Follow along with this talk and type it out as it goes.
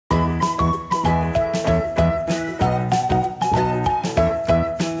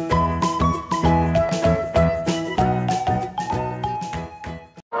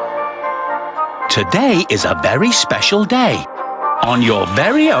Today is a very special day on your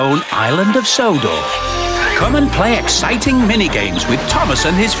very own Island of Sodor. Come and play exciting mini-games with Thomas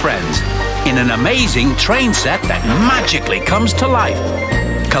and his friends in an amazing train set that magically comes to life.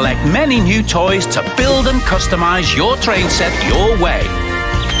 Collect many new toys to build and customize your train set your way.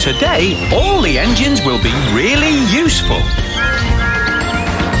 Today, all the engines will be really useful.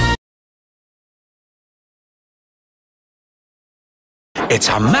 It's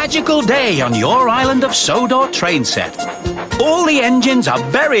a magical day on your Island of Sodor train set. All the engines are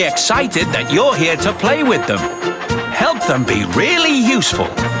very excited that you're here to play with them. Help them be really useful,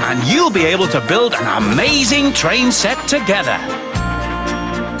 and you'll be able to build an amazing train set together.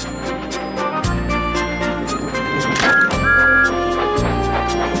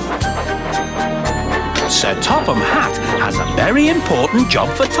 Sir Topham Hatt has a very important job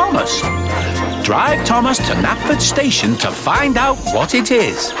for Thomas. Drive Thomas to Knapford Station to find out what it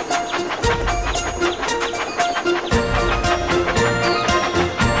is.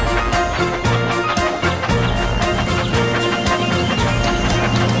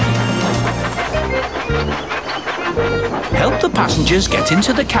 Help the passengers get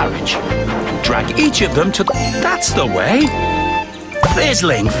into the carriage. Drag each of them to the... That's the way!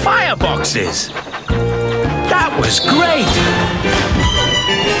 Fizzling fireboxes! That was great!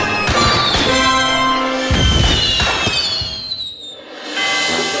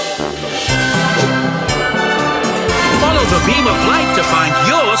 Follow the beam of light to find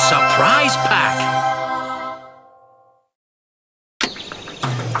your surprise pack.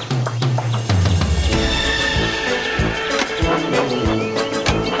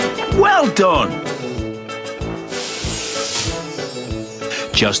 Well done!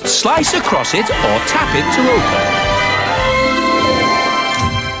 Just slice across it or tap it to open.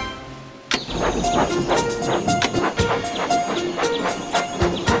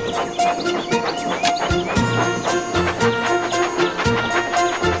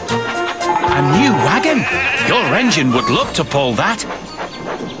 A new wagon? Your engine would love to pull that.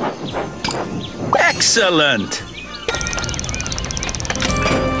 Excellent!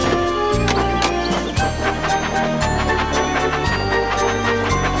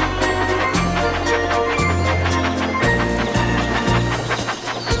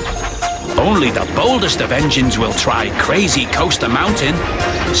 Only the boldest of engines will try Crazy Coaster Mountain.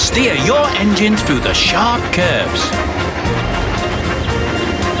 Steer your engine through the sharp curves.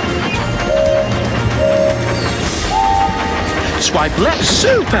 Swipe left.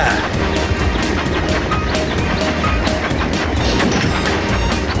 Super!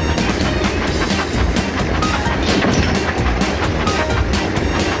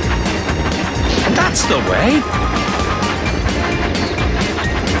 That's the way.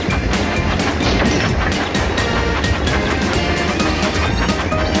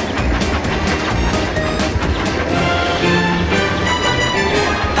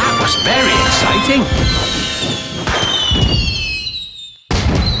 Very exciting.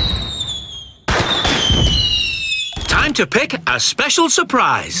 Time to pick a special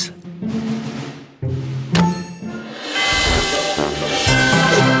surprise.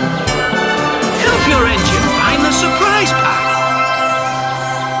 Help your engine find the surprise pack.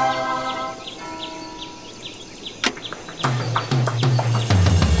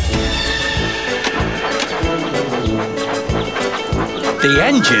 The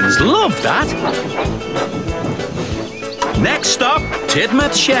engines love that. Next stop,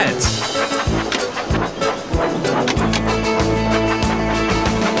 Tidmouth Sheds.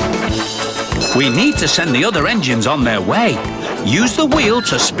 We need to send the other engines on their way. Use the wheel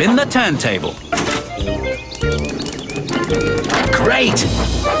to spin the turntable. Great!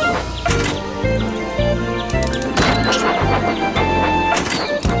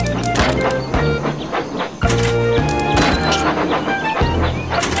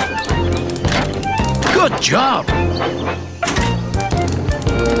 Good job!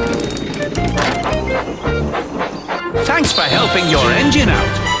 Thanks for helping your engine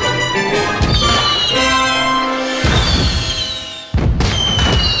out.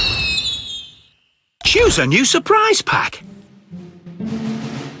 Choose a new surprise pack.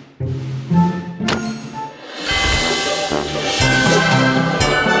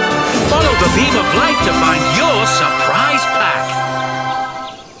 Follow the beam of light to find your surprise pack.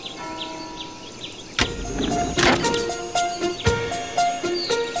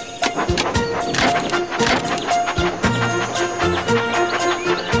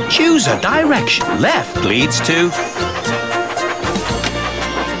 Choose a direction. Left leads to...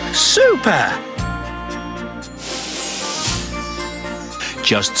 Super!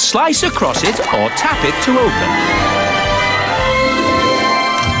 Just slice across it or tap it to open.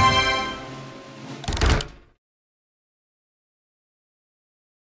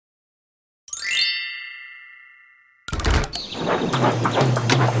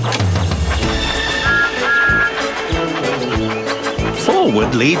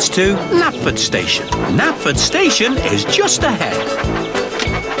 Forward leads to Knapford Station. Knapford Station is just ahead.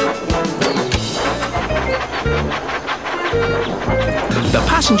 The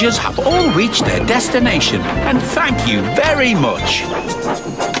passengers have all reached their destination, and thank you very much.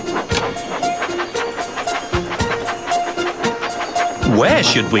 Where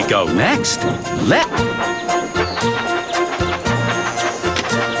should we go next?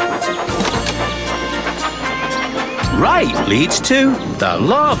 Right leads to the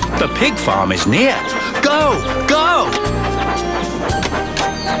log. The pig farm is near. Go, go!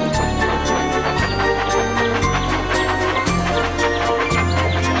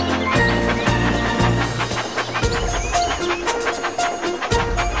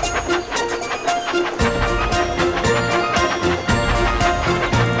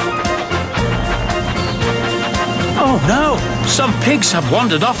 Oh no! Some pigs have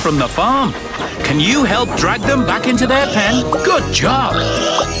wandered off from the farm. Can you help drag them back into their pen? Good job!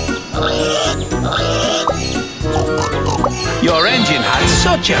 Your engine had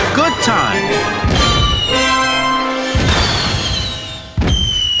such a good time!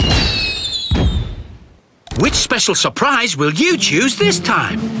 Which special surprise will you choose this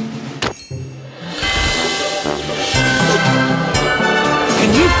time?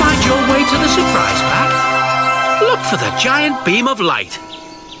 Can you find your way to the surprise pack? Look for the giant beam of light.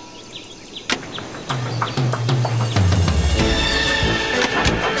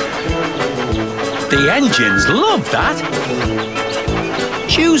 The engines love that.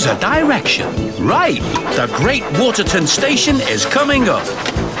 Choose a direction. Right, the Great Waterton Station is coming up.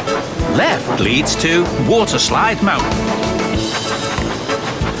 Left leads to Waterslide Mountain.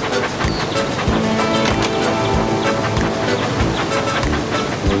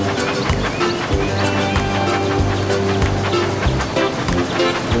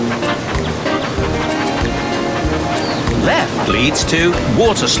 Left leads to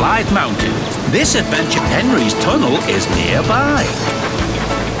Waterslide Mountain. This adventure, Henry's Tunnel, is nearby.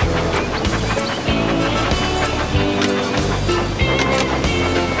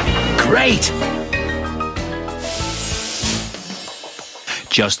 Great!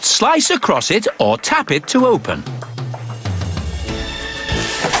 Just slice across it or tap it to open.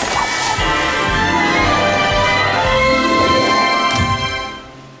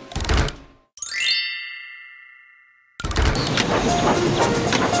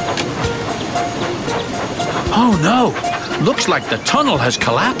 Oh no! Looks like the tunnel has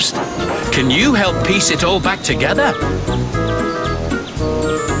collapsed. Can you help piece it all back together?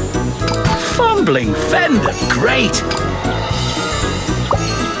 Fumbling fender, great!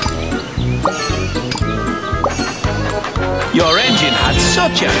 Your engine had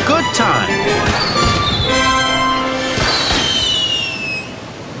such a good time.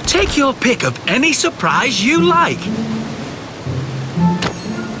 Take your pick of any surprise you like.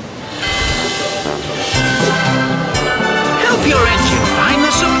 Help your engine find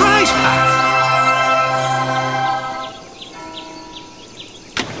the surprise pack.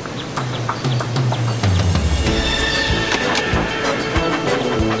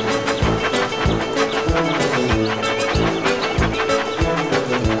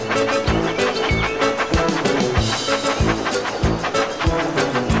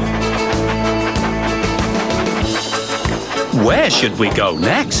 Where should we go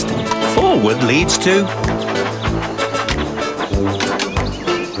next? Forward leads to...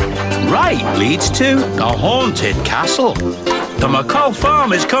 Right leads to the haunted castle. The McCall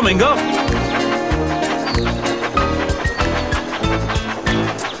farm is coming up.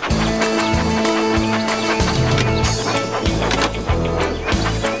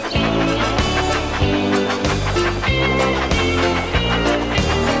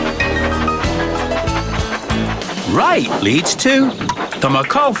 Right leads to the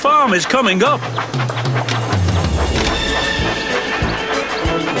McCall farm is coming up.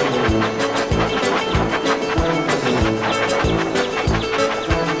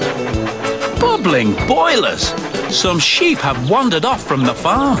 Bubbling boilers. Some sheep have wandered off from the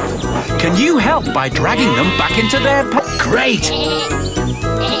farm. Can you help by dragging them back into their Great!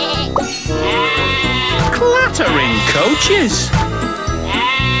 Clattering coaches.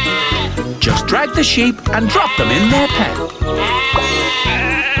 Just drag the sheep and drop them in their pen.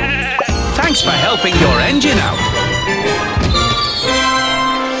 Thanks for helping your engine out.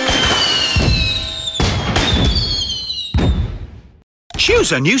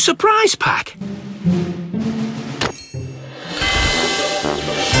 Choose a new surprise pack.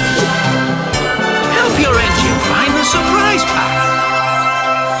 Help your engine find the surprise pack.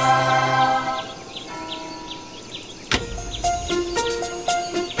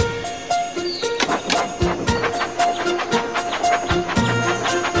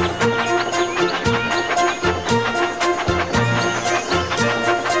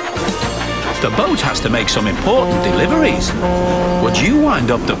 The boat has to make some important deliveries. Would you wind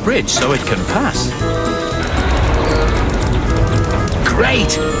up the bridge so it can pass?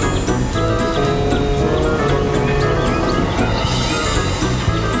 Great!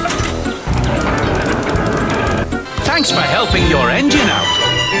 Thanks for helping your engine out.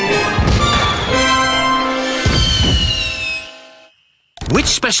 Which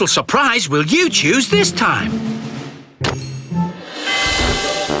special surprise will you choose this time?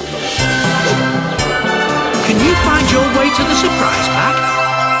 Can you find your way to the surprise pack?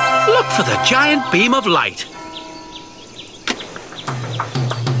 Look for the giant beam of light.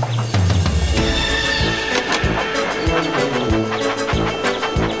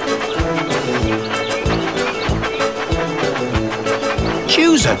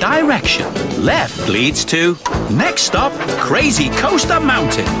 Choose a direction. Left leads to... Next stop, Crazy Coaster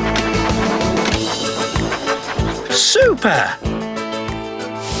Mountain. Super!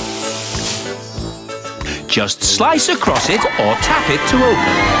 Just slice across it or tap it to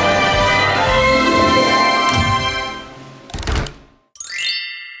open.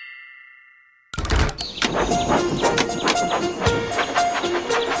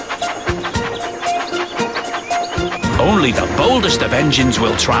 Only the boldest of engines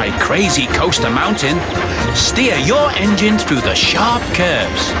will try Crazy Coaster Mountain. Steer your engine through the sharp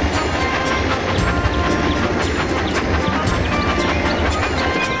curves.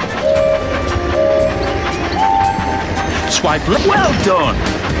 Swipe left. Well done!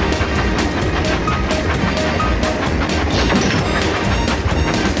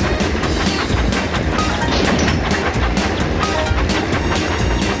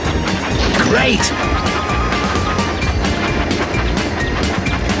 Great!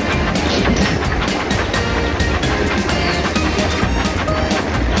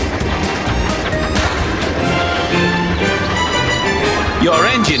 Your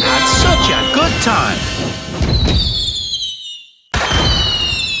engine had such a good time.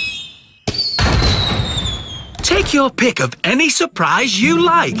 Take your pick of any surprise you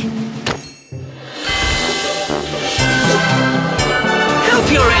like.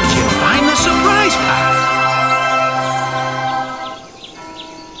 Help your engine find the surprise pack.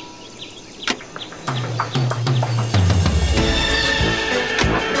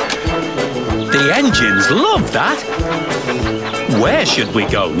 The engines love that. Where should we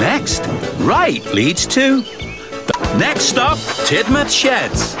go next? Right leads to... The next stop, Tidmouth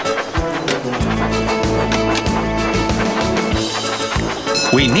Sheds.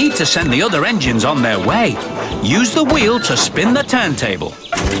 We need to send the other engines on their way. Use the wheel to spin the turntable.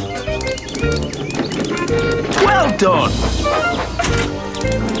 Well done!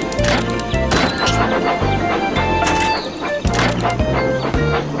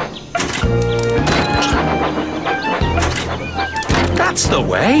 That's the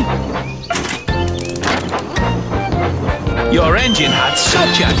way. Your engine had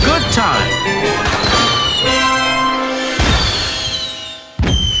such a good time.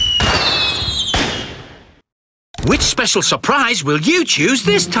 Which special surprise will you choose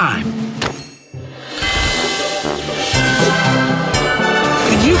this time?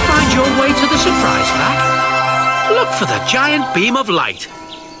 Can you find your way to the surprise pack? Look for the giant beam of light.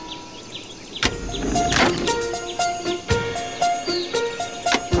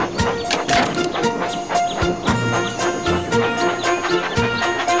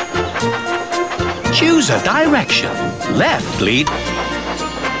 Choose a direction. Left lead.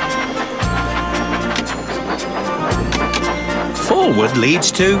 Forward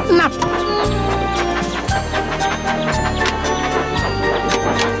leads to lap.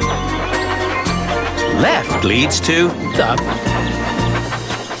 Left leads to the.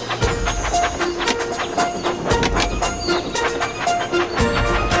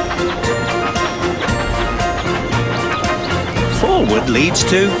 Forward leads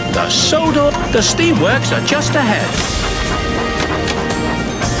to the Sodor. The steamworks are just ahead.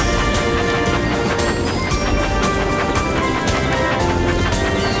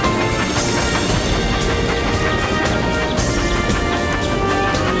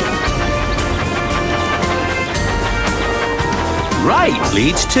 Right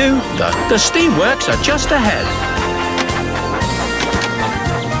leads to the steamworks are just ahead.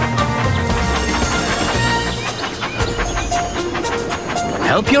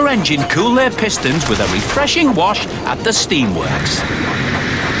 Help your engine cool their pistons with a refreshing wash at the steamworks.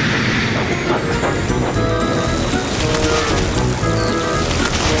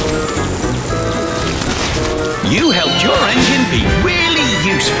 You helped your engine be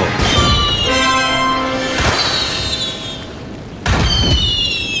really useful.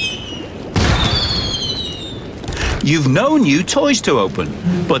 You've no new toys to open,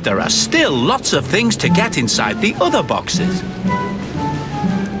 but there are still lots of things to get inside the other boxes.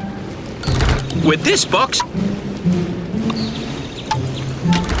 With this box,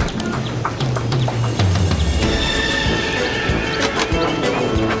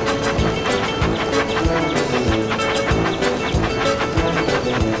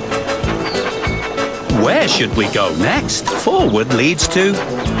 where should we go next? Forward leads to...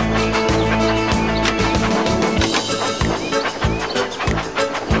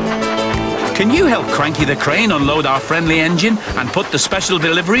 Can you help Cranky the Crane unload our friendly engine and put the special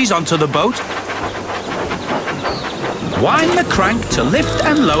deliveries onto the boat? Wind the crank to lift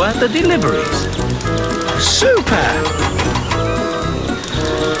and lower the deliveries. Super!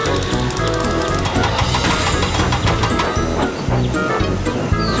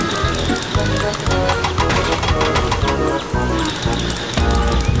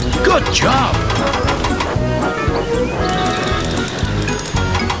 Good job!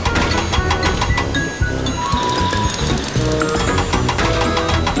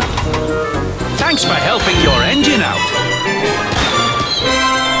 Thanks for helping your engine out.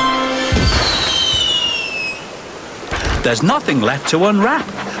 There's nothing left to unwrap,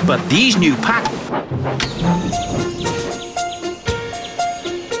 but these new packs.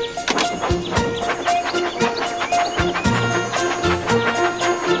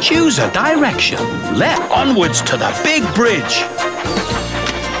 Choose a direction. Left onwards to the big bridge.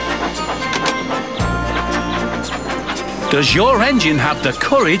 Does your engine have the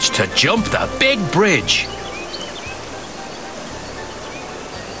courage to jump the big bridge?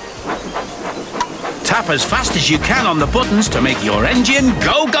 Tap as fast as you can on the buttons to make your engine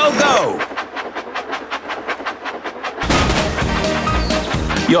go, go, go!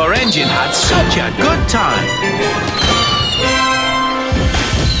 Your engine had such a good time!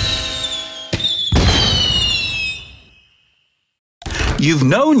 You've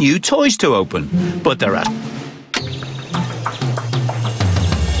no new toys to open, but there are...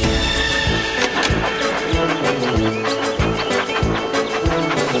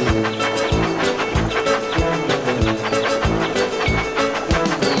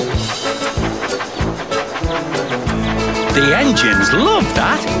 The engines love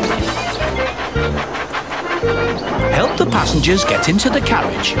that. Help the passengers get into the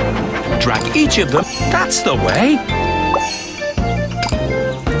carriage. Drag each of them. That's the way.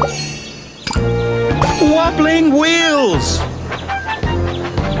 Wobbling wheels.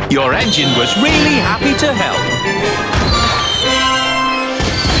 Your engine was really happy to help.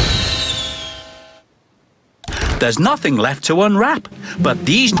 There's nothing left to unwrap, but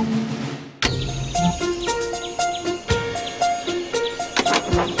these...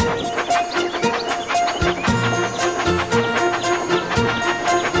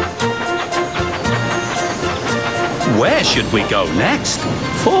 Where should we go next?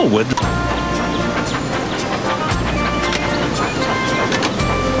 Forward.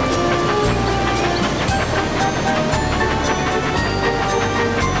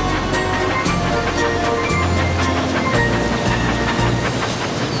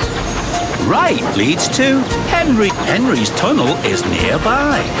 Right leads to Henry. Henry's tunnel is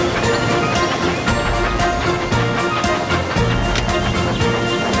nearby.